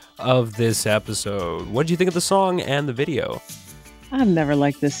title of this episode. What did you think of the song and the video? I've never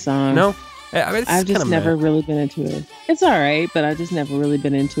liked this song. No? I mean, I've just never really been into it. It's all right, but I've just never really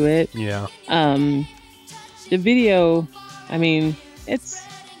been into it. Yeah. The video, I mean, it's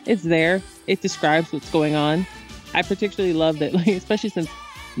there. It describes what's going on. I particularly love that, like, especially since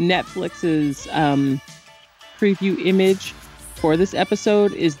Netflix's preview image for this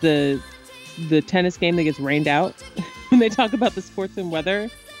episode is the tennis game that gets rained out when they talk about the sports and weather.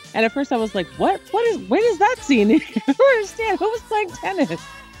 And at first I was like, when is that scene? I don't understand. Who was playing tennis?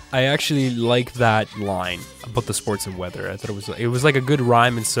 I actually like that line about the sports and weather. I thought it was like a good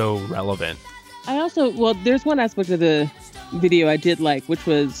rhyme and so relevant. There's one aspect of the video I did like, which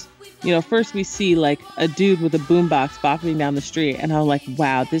was, first we see like a dude with a boombox bopping down the street, and I was like,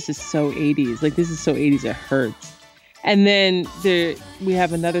 wow, this is so 80s. Like, this is so 80s, it hurts. And then we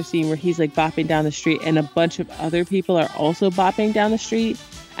have another scene where he's like bopping down the street and a bunch of other people are also bopping down the street,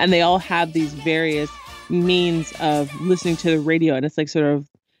 and they all have these various means of listening to the radio, and it's like sort of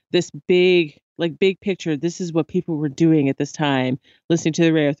this big picture. This is what people were doing at this time, listening to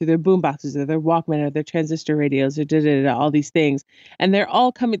the radio through their boomboxes or their Walkman or their transistor radios or all these things. And they're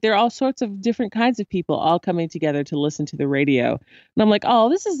all sorts of different kinds of people all coming together to listen to the radio. And I'm like, oh,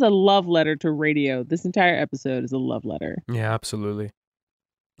 this is a love letter to radio. This entire episode is a love letter. Yeah, absolutely.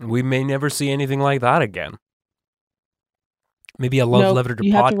 We may never see anything like that again. Maybe a love letter to podcast.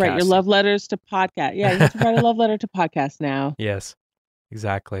 You have to write your love letters to podcast. Yeah, you have to write a love letter to podcast now. Yes,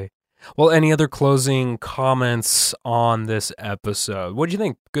 exactly. Well, any other closing comments on this episode? What do you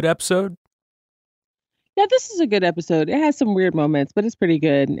think? Good episode? Yeah, this is a good episode. It has some weird moments, but it's pretty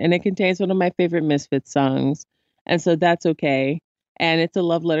good. And it contains one of my favorite Misfits songs. And so that's okay. And it's a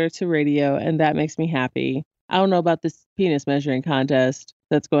love letter to radio, and that makes me happy. I don't know about this penis measuring contest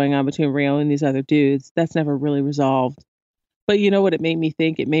that's going on between Rio and these other dudes. That's never really resolved. But you know what it made me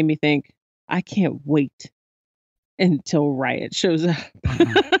think? It made me think, I can't wait until Riot shows up.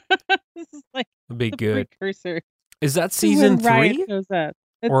 This is like It'd be the good. precursor Is that to season when Riot 3? shows up.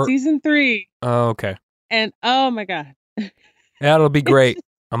 It's Or season 3. oh, okay. And oh my God. That'll be great.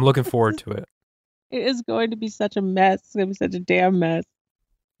 I'm looking forward to it. It is going to be such a mess. It's going to be such a damn mess.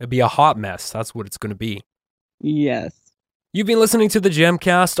 It'd be a hot mess. That's what it's going to be. Yes. You've been listening to the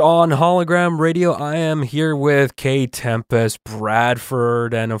Gemcast on Hologram Radio. I am here with K Tempest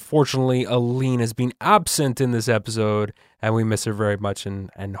Bradford, and unfortunately, Aline has been absent in this episode, and we miss her very much,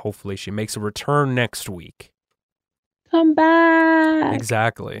 and hopefully she makes a return next week. Come back.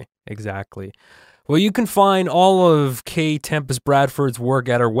 Exactly. Well, you can find all of K Tempest Bradford's work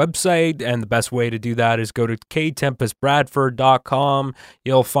at her website, and the best way to do that is go to ktempestbradford.com.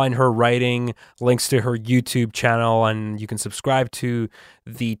 You'll find her writing, links to her YouTube channel, and you can subscribe to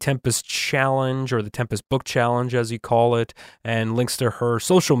the Tempest Challenge, or the Tempest Book Challenge as you call it, and links to her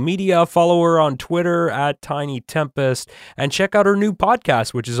social media. Follow her on Twitter at Tiny Tempest, and check out her new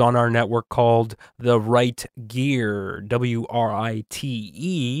podcast, which is on our network called The Right Gear,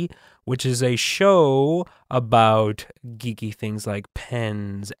 WRITE, which is a show about geeky things like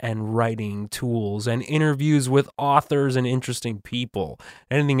pens and writing tools and interviews with authors and interesting people.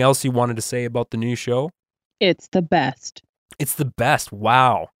 Anything else you wanted to say about the new show? It's the best. It's the best.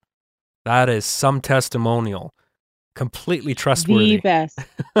 Wow. That is some testimonial. Completely trustworthy. The best.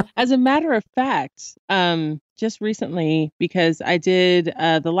 As a matter of fact, just recently, because I did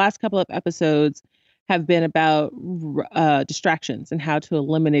the last couple of episodes have been about distractions and how to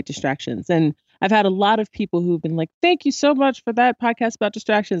eliminate distractions. And I've had a lot of people who've been like, thank you so much for that podcast about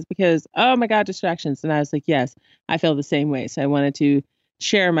distractions because, oh my God, distractions. And I was like, yes, I feel the same way. So I wanted to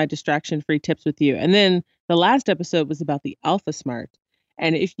share my distraction-free tips with you. And then the last episode was about the Alpha Smart.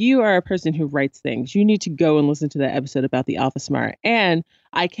 And if you are a person who writes things, you need to go and listen to that episode about the Alpha Smart. And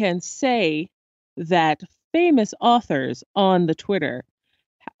I can say that famous authors on the Twitter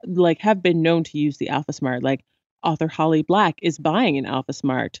have been known to use the Alpha Smart. Like author Holly Black is buying an Alpha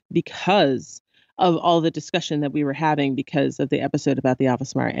Smart because of all the discussion that we were having because of the episode about the Alpha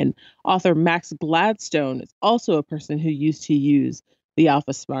Smart. And author Max Gladstone is also a person who used to use the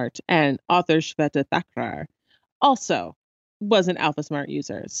Alpha Smart. And author Shweta Thakrar also was an Alpha Smart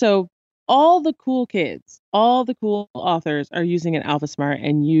user. So all the cool kids, all the cool authors are using an Alpha Smart,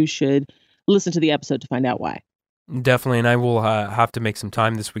 and you should listen to the episode to find out why. Definitely, and I will have to make some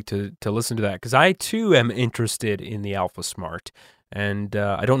time this week to listen to that, because I too am interested in the Alpha Smart, and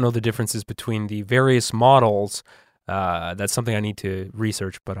I don't know the differences between the various models. That's something I need to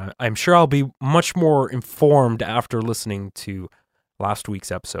research, but I'm sure I'll be much more informed after listening to last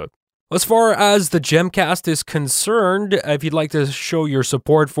week's episode. As far as the Gemcast is concerned, if you'd like to show your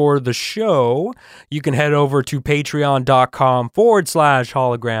support for the show, you can head over to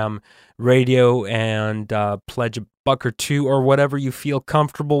patreon.com/hologram radio and pledge $1 or $2 or whatever you feel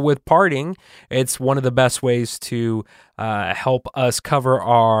comfortable with parting. It's one of the best ways to help us cover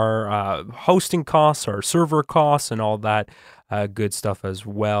our hosting costs, our server costs, and all that good stuff as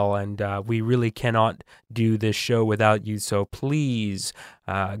well. And we really cannot do this show without you, so please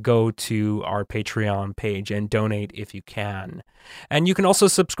go to our Patreon page and donate if you can. And you can also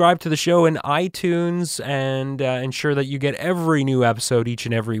subscribe to the show in iTunes and ensure that you get every new episode each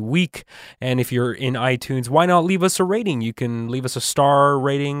and every week. And if you're in iTunes, why not leave us a rating? You can leave us a star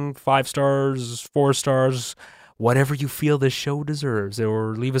rating, 5 stars, 4 stars, whatever you feel this show deserves,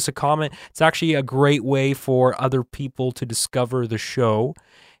 or leave us a comment. It's actually a great way for other people to discover the show.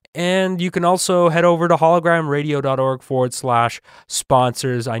 And you can also head over to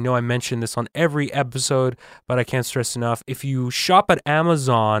hologramradio.org/sponsors. I know I mentioned this on every episode, but I can't stress enough. If you shop at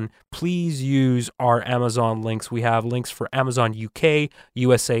Amazon, please use our Amazon links. We have links for Amazon UK,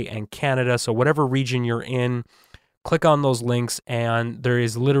 USA, and Canada. So whatever region you're in, click on those links, and there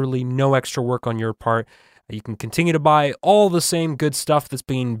is literally no extra work on your part. You can continue to buy all the same good stuff that's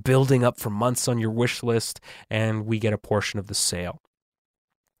been building up for months on your wish list, and we get a portion of the sale.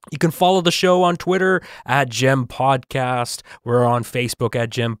 You can follow the show on Twitter at Gem Podcast. We're on Facebook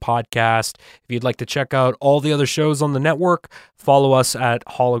at Gem Podcast. If you'd like to check out all the other shows on the network, follow us at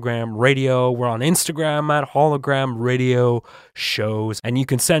Hologram Radio. We're on Instagram at Hologram Radio Shows. And you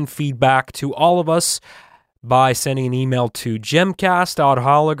can send feedback to all of us by sending an email to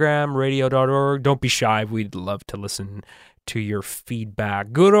gemcast@hologramradio.org. Don't be shy. We'd love to listen to your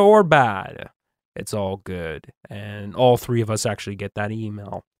feedback, good or bad. It's all good. And all three of us actually get that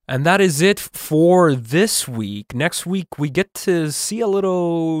email. And that is it for this week. Next week, we get to see a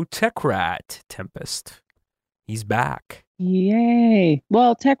little tech rat, Tempest. He's back. Yay.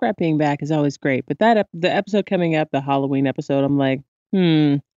 Well, tech rat being back is always great. But the episode coming up, the Halloween episode, I'm like,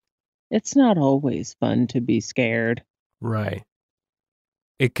 it's not always fun to be scared. Right.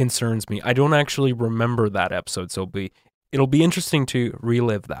 It concerns me. I don't actually remember that episode, so it'll be interesting to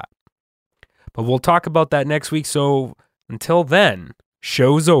relive that. But we'll talk about that next week. So until then,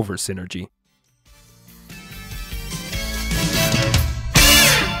 show's over, Synergy.